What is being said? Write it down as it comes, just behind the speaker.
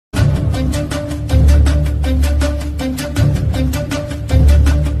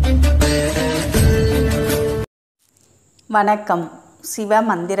வணக்கம். சிவ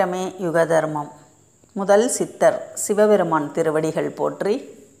மந்திரமே யுகதர்மம். முதல் சித்தர் சிவபெருமான் திருவடிகள் போற்றி.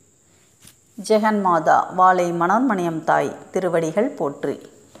 ஜெகன்மாதா வாளை மனோன்மணியம் தாய் திருவடிகள் போற்றி.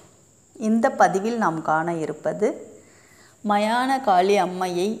 இந்த பதிவில் நாம் காண இருப்பது மயான காளி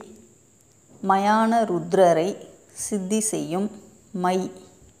அம்மையை, மயான ருத்ரரை சித்தி செய்யும் மை.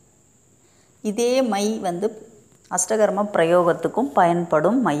 இதே மை அஷ்டகர்ம பிரயோகத்துக்கும்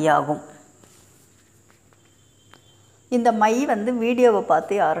பயன்படும் மையாகும். இந்த மை வீடியோவை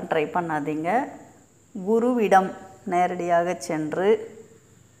பார்த்து யாரும் ட்ரை பண்ணாதீங்க. குருவிடம் நேரடியாக சென்று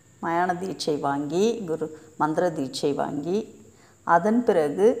மயான தீட்சை வாங்கி, மந்திர தீட்சை வாங்கி, அதன்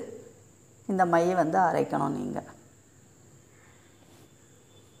பிறகு இந்த மையை அரைக்கணும். நீங்கள்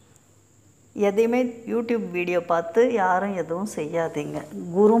எதையுமே யூடியூப் வீடியோ பார்த்து யாரும் எதுவும் செய்யாதீங்க.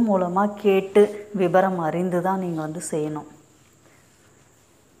 குரு மூலமாக கேட்டு விவரம் அறிந்து தான் நீங்கள் செய்யணும்.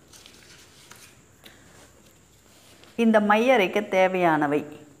 இந்த மை அரைக்க தேவையானவை: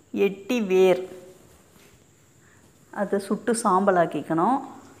 எட்டி வேர், அதை சுட்டு சாம்பலாக்கிக்கணும்.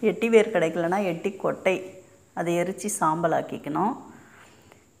 எட்டி வேர் கிடைக்கலனா எட்டி கொட்டை, அதை எரித்து சாம்பலாக்கிக்கணும்.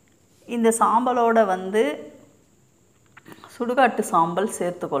 இந்த சாம்பலோடு சுடுகாட்டு சாம்பல்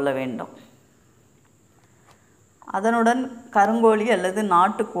சேர்த்து கொள்ள வேண்டும். அதனுடன் கருங்கோழி அல்லது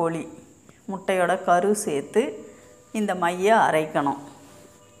நாட்டுக்கோழி முட்டையோட கரு சேர்த்து இந்த மையை அரைக்கணும்.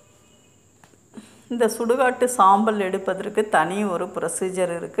 இந்த சுடுகாட்டு சாம்பல் எடுப்பதற்கு தனி ஒரு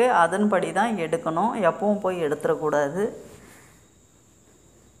ப்ரொசீஜர் இருக்குது. அதன்படி தான் எடுக்கணும். எப்பவும் போய் எடுத்துடக்கூடாது.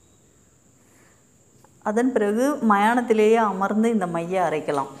 அதன் பிறகு மயானத்திலேயே அமர்ந்து இந்த மையை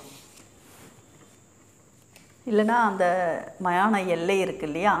அரைக்கலாம். இல்லைனா அந்த மயான எல்லை இருக்கு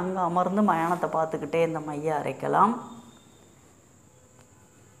இல்லையா, அங்கே அமர்ந்து மயானத்தை பார்த்துக்கிட்டே இந்த மையை அரைக்கலாம்.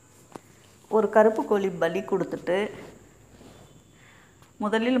 ஒரு கருப்பு கோழி பலி கொடுத்துட்டு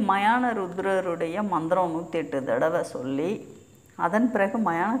முதலில் மயான ருத்ரருடைய மந்திரம் 108 தடவை சொல்லி, அதன் பிறகு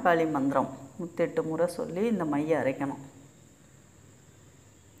மயான காளி மந்திரம் 108 முறை சொல்லி இந்த மையை அரைக்கணும்.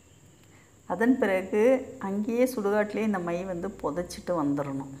 அதன் பிறகு அங்கேயே சுடுகாட்டிலே இந்த மை புதைச்சிட்டு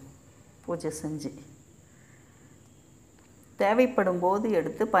வந்துடணும். பூஜை செஞ்சு தேவைப்படும் போது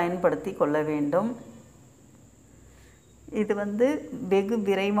எடுத்து பயன்படுத்தி கொள்ள வேண்டும். இது வெகு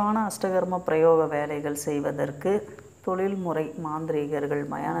விரைவான அஷ்டகர்ம பிரயோக வேலைகள் செய்வதற்கு தொழில்முறை மாந்திரிகர்கள்,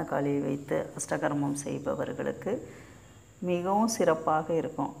 மயான காளியை வைத்து அஷ்டகர்மம் செய்பவர்களுக்கு மிகவும் சிறப்பாக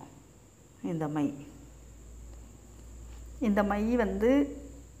இருக்கும் இந்த மை. இந்த மை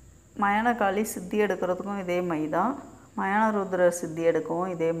மயான காளி சித்தி எடுக்கிறதுக்கும் இதே மை தான், மயான ருத்ரர் சித்தி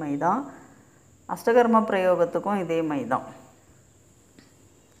எடுக்கவும் இதே மை தான், அஷ்டகர்ம பிரயோகத்துக்கும் இதே மை தான்.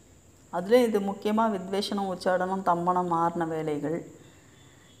 அதில் இது முக்கியமாக வித்வேஷனம், உச்சாடனம், தம்பனம், மாறின வேலைகள்,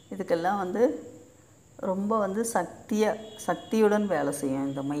 இதுக்கெல்லாம் ரொம்ப சக்தியுடன் வேலை செய்யும்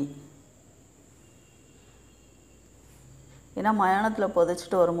இந்த மை. ஏன்னா மயானத்தில்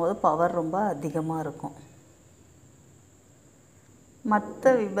புதைச்சிட்டு வரும்போது பவர் ரொம்ப அதிகமாக இருக்கும்.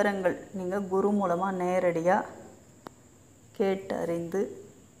 மற்ற விவரங்கள் நீங்கள் குரு மூலமாக நேரடியாக கேட்டு அறிந்து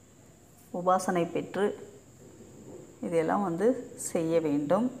உபாசனை பெற்று இதெல்லாம் செய்ய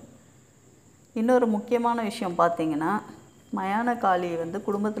வேண்டும். இன்னொரு முக்கியமான விஷயம் பார்த்திங்கன்னா, மயான காளி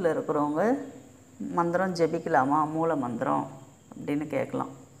குடும்பத்தில் இருக்கிறவங்க மந்திரம் ஜெபிக்கலாமா, மூல மந்திரம் அப்படின்னு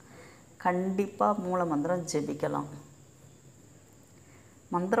கேட்கலாம். கண்டிப்பாக மூல மந்திரம் ஜெபிக்கலாம்.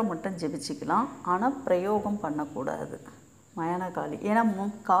 மந்திரம் மட்டும் ஜெபிச்சிக்கலாம், ஆனால் பிரயோகம் பண்ணக்கூடாது மயான காளி. ஏன்னா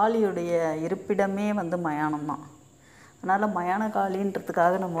காளியுடைய இருப்பிடமே மயானம் தான். அதனால் மயான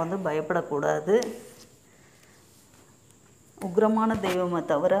காளின்றதுக்காக நம்ம பயப்படக்கூடாது. உக்ரமான தெய்வமே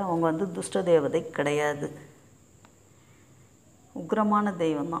தவிர அவங்க துஷ்ட தேவதை கிடையாது. உக்ரமான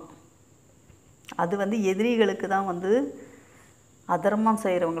தெய்வம்தான். அது எதிரிகளுக்கு தான் அதர்மம்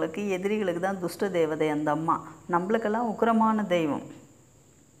செய்கிறவங்களுக்கு, எதிரிகளுக்கு தான் துஷ்ட தேவதை அந்த அம்மா. நம்மளுக்கெல்லாம் உக்கிரமான தெய்வம்.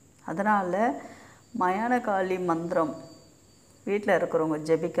 அதனால் மயான காளி மந்திரம் வீட்டில் இருக்கிறவங்க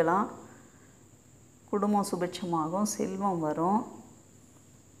ஜெபிக்கலாம். குடும்பம் சுபிட்சமாகும், செல்வம் வரும்,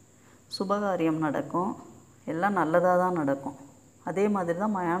 சுபகாரியம் நடக்கும், எல்லாம் நல்லதாக தான் நடக்கும். அதே மாதிரி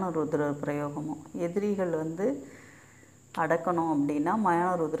தான் மயான ருத்ர பிரயோகமும். எதிரிகள் அடக்கணும் அப்படின்னா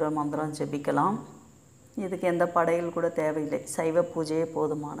மயான ருத்ர மந்திரம் ஜெபிக்கலாம். இதுக்கு எந்த படையல் கூட தேவையில்லை. சைவ பூஜையே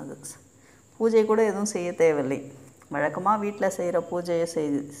போதுமானது. பூஜை கூட எதுவும் செய்ய தேவையில்லை. வழக்கமாக வீட்டில் செய்கிற பூஜையை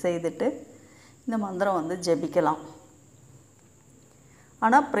செய்துட்டு இந்த மந்திரம் ஜெபிக்கலாம்.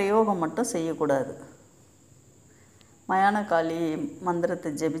 ஆனால் பிரயோகம் மட்டும் செய்யக்கூடாது. மயான காளி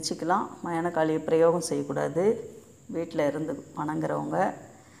மந்திரத்தை ஜெபிச்சிக்கலாம், மயான காளியை பிரயோகம் செய்யக்கூடாது. வீட்டில் இருந்து வணங்குறவங்க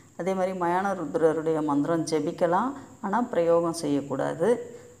அதே மாதிரி மயான ருத்ரருடைய மந்திரம் ஜெபிக்கலாம், ஆனால் பிரயோகம் செய்யக்கூடாது.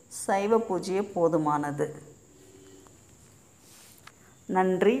 சைவ பூஜையே போதுமானது.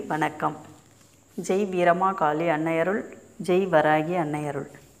 நன்றி, வணக்கம். ஜெய் வீரமா காளி அன்னையருள். ஜெய் வராகி அன்னை அருள்.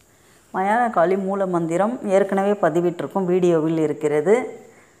 மயான காளி மூல மந்திரம் ஏற்கனவே பதிவிட்டிருக்கும் வீடியோவில் இருக்கிறது.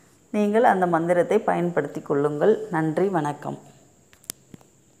 நீங்கள் அந்த மந்திரத்தை பயன்படுத்தி கொள்ளுங்கள். நன்றி, வணக்கம்.